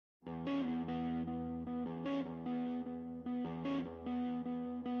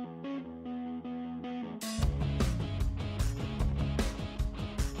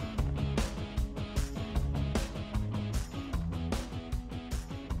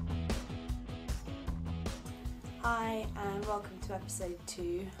Hi and welcome to episode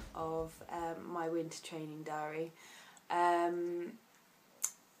 2 of my winter training diary.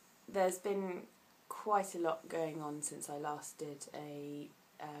 There's been quite a lot going on since I last did a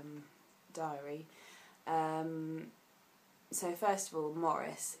diary. So first of all,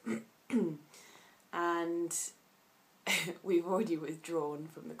 Morris, and we've already withdrawn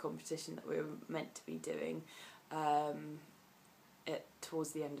from the competition that we were meant to be doing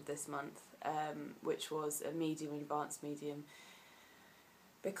towards the end of this month, which was a medium and advanced medium,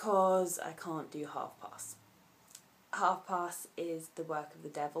 because I can't do half pass. Half pass is the work of the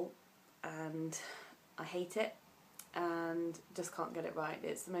devil and I hate it and just can't get it right.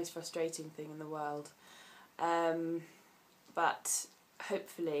 It's the most frustrating thing in the world, but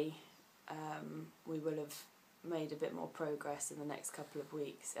hopefully we will have made a bit more progress in the next couple of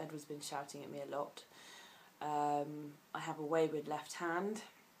weeks. Edward's been shouting at me a lot. I have a wayward left hand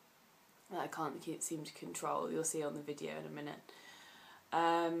that I can't seem to control. You'll see on the video in a minute.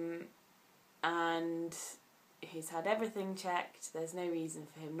 And he's had everything checked. There's no reason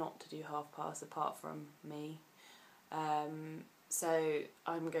for him not to do half pass apart from me. So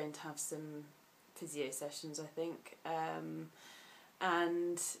I'm going to have some physio sessions, I think,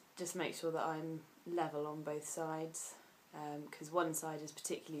 and just make sure that I'm level on both sides, because one side is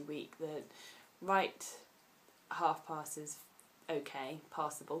particularly weak. The right half pass is okay,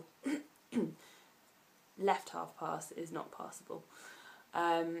 passable. Left half pass is not passable.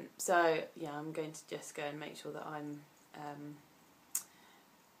 So yeah, I'm going to just go and make sure that I'm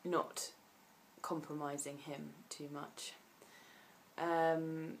not compromising him too much.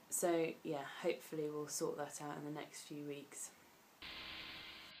 So yeah, hopefully we'll sort that out in the next few weeks.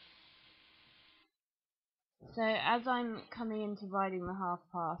 So as I'm coming into riding the half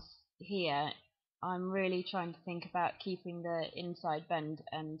pass here, I'm really trying to think about keeping the inside bend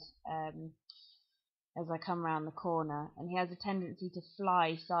and as I come around the corner, and he has a tendency to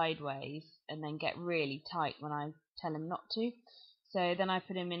fly sideways and then get really tight when I tell him not to. So then I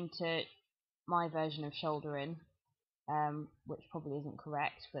put him into my version of shoulder in, which probably isn't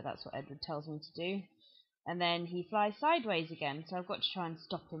correct, but that's what Edward tells me to do. And then he flies sideways again, so I've got to try and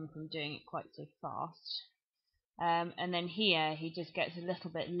stop him from doing it quite so fast. And then here he just gets a little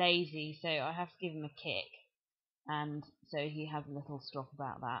bit lazy, so I have to give him a kick, and so he has a little strop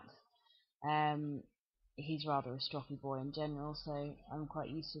about that. He's rather a stroppy boy in general, so I'm quite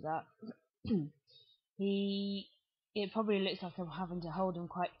used to that. It probably looks like I'm having to hold him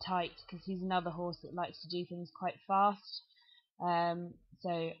quite tight because he's another horse that likes to do things quite fast.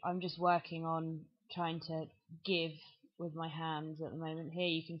 So I'm just working on trying to give with my hands at the moment. Here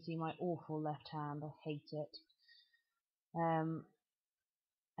you can see my awful left hand. I hate it. And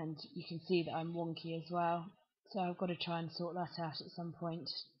you can see that I'm wonky as well, so I've got to try and sort that out at some point.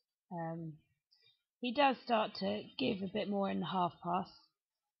 He does start to give a bit more in the half pass,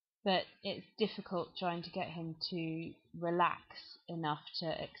 but it's difficult trying to get him to relax enough to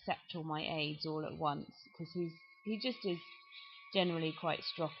accept all my aids all at once, because he just is generally quite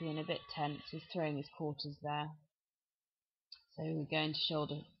stroppy and a bit tense. He's throwing his quarters there. So we're going to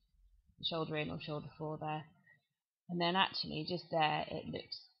shoulder in or shoulder 4 there. And then actually just there it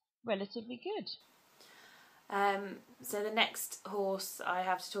looks relatively good. So the next horse I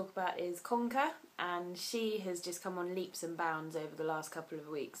have to talk about is Conquer, and she has just come on leaps and bounds over the last couple of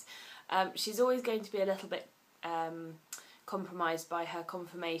weeks. She's always going to be a little bit compromised by her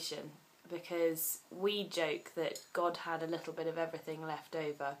conformation, because we joke that God had a little bit of everything left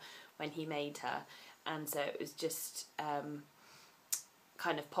over when he made her, and so it was just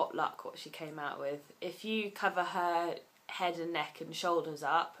kind of potluck what she came out with. If you cover her head and neck and shoulders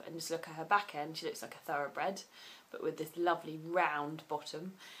up and just look at her back end, she looks like a thoroughbred, but with this lovely round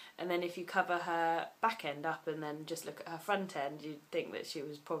bottom. And then if you cover her back end up and then just look at her front end, you'd think that she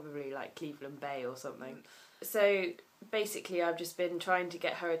was probably like Cleveland Bay or something. So basically I've just been trying to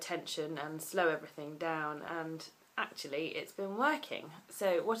get her attention and slow everything down, and actually it's been working.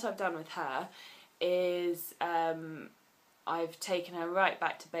 So what I've done with her is I've taken her right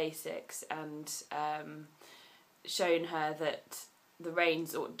back to basics and shown her that the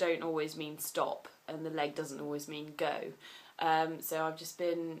reins don't always mean stop and the leg doesn't always mean go. So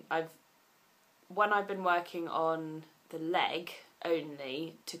when I've been working on the leg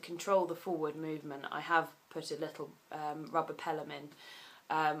only to control the forward movement, I have put a little rubber pelham in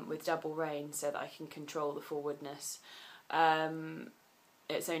with double rein so that I can control the forwardness.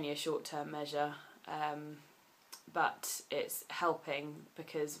 It's only a short-term measure, but it's helping,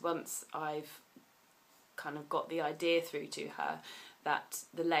 because once I've kind of got the idea through to her that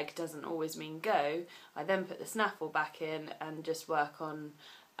the leg doesn't always mean go, I then put the snaffle back in and just work on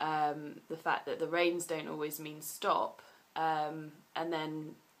the fact that the reins don't always mean stop, and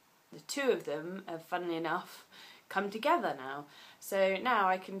then the two of them have, funnily enough, come together now. So now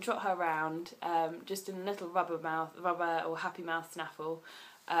I can trot her around just in a little rubber or happy mouth snaffle,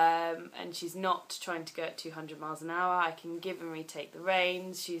 and she's not trying to go at 200 miles an hour. I can give and retake the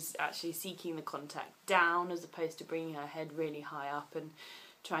reins. She's actually seeking the contact down as opposed to bringing her head really high up and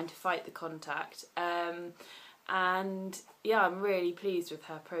trying to fight the contact. And yeah, I'm really pleased with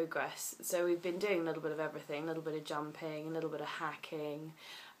her progress. So we've been doing a little bit of everything, a little bit of jumping, a little bit of hacking,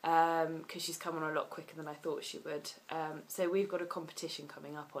 because she's come on a lot quicker than I thought she would. So we've got a competition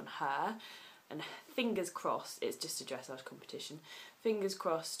coming up on her, and fingers crossed, it's just a dressage competition. Fingers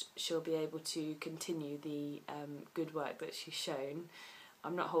crossed she'll be able to continue the good work that she's shown.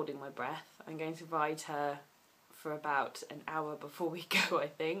 I'm not holding my breath. I'm going to ride her for about an hour before we go, I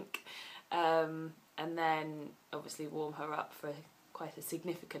think. And then obviously warm her up for quite a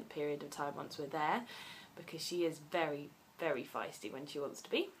significant period of time once we're there, because she is very, very feisty when she wants to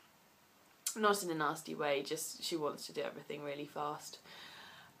be. Not in a nasty way, just she wants to do everything really fast.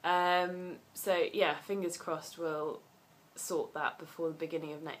 So yeah, fingers crossed we'll sort that before the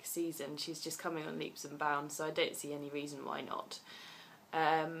beginning of next season. She's just coming on leaps and bounds, so I don't see any reason why not.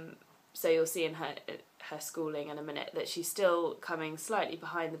 So you'll see in her schooling in a minute that she's still coming slightly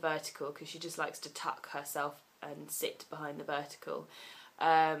behind the vertical, because she just likes to tuck herself and sit behind the vertical.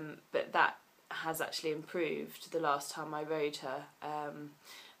 But that has actually improved the last time I rode her, and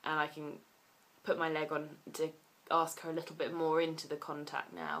I can put my leg on to ask her a little bit more into the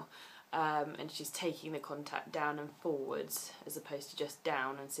contact now, and she's taking the contact down and forwards as opposed to just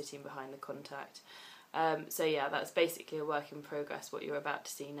down and sitting behind the contact. So yeah, that's basically a work in progress, what you're about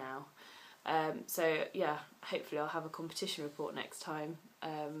to see now. So yeah, hopefully I'll have a competition report next time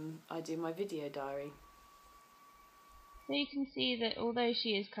I do my video diary. So you can see that although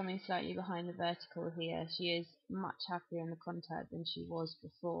she is coming slightly behind the vertical here, she is much happier in the contact than she was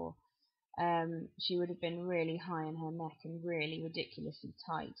before. She would have been really high in her neck and really ridiculously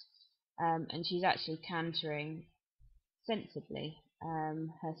tight, and she's actually cantering sensibly.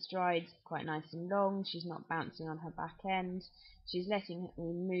 Her stride's quite nice and long. She's not bouncing on her back end. She's letting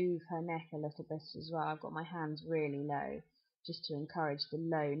me move her neck a little bit as well. I've got my hands really low just to encourage the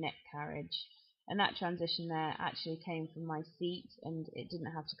low neck carriage. And that transition there actually came from my seat, and it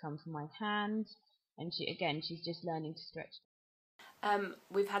didn't have to come from my hand. And she's just learning to stretch.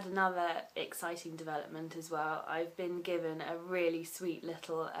 We've had another exciting development as well. I've been given a really sweet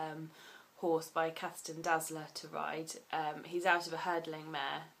little horse by Caston Dazzler to ride. He's out of a hurdling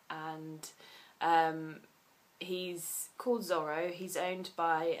mare, and he's called Zorro. He's owned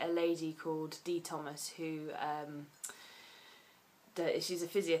by a lady called Dee Thomas, who she's a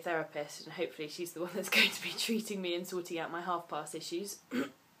physiotherapist, and hopefully she's the one that's going to be treating me and sorting out my half-pass issues.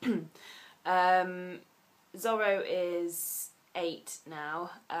 Zorro is 8 now,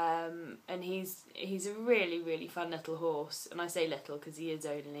 and he's a really, really fun little horse, and I say little because he is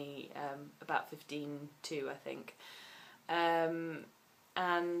only about 15.2, I think, and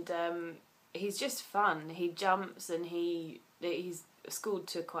he's just fun. He jumps, and he's schooled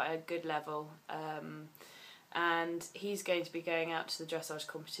to quite a good level, and he's going to be going out to the dressage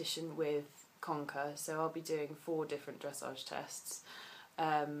competition with Conker, so I'll be doing 4 different dressage tests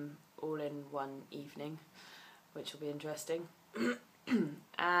all in one evening, which will be interesting.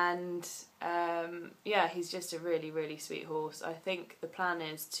 And yeah, he's just a really, really sweet horse. I think the plan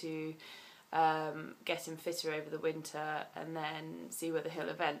is to get him fitter over the winter and then see whether he'll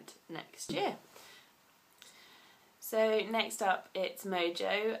event next year. So next up it's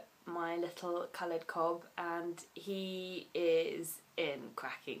Mojo, my little coloured cob, and he is in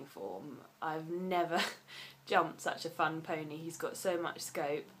cracking form. I've never jumped such a fun pony. He's got so much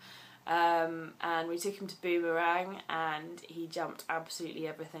scope. And we took him to Boomerang, and he jumped absolutely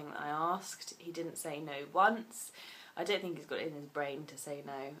everything that I asked. He didn't say no once. I don't think he's got it in his brain to say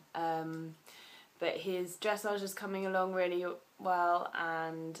no. But his dressage is coming along really well,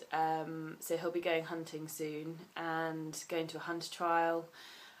 and so he'll be going hunting soon and going to a hunter trial.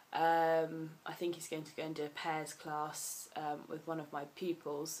 I think he's going to go and do a pairs class with one of my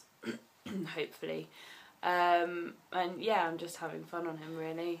pupils, hopefully. And yeah, I'm just having fun on him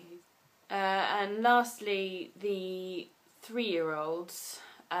really. And lastly, the 3-year-olds.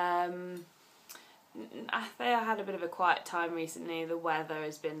 I think I had a bit of a quiet time recently. The weather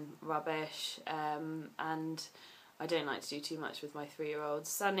has been rubbish, and I don't like to do too much with my 3-year-olds.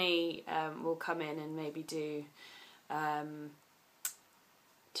 Sunny will come in and maybe do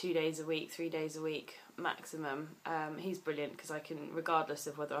 2 days a week, 3 days a week maximum. He's brilliant because I can, regardless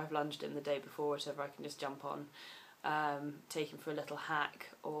of whether I've lunged him the day before or whatever, I can just jump on. take him for a little hack,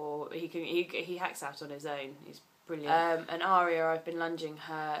 or he hacks out on his own. He's brilliant. And Aria, I've been lunging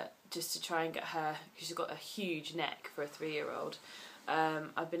her just to try and get her, because she's got a huge neck for a 3-year-old.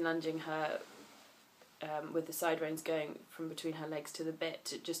 I've been lunging her with the side reins going from between her legs to the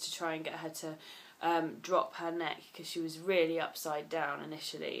bit, just to try and get her to drop her neck, because she was really upside down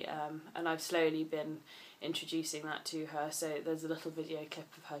initially, and I've slowly been introducing that to her. So there's a little video clip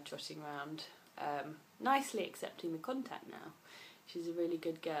of her trotting around, nicely accepting the contact now. She's a really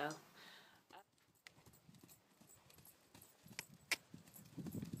good girl.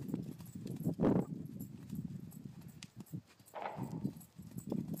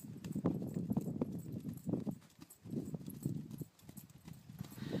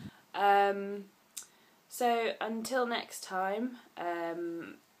 So until next time,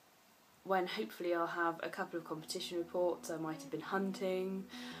 when hopefully I'll have a couple of competition reports, I might have been hunting,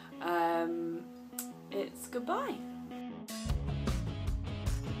 it's goodbye.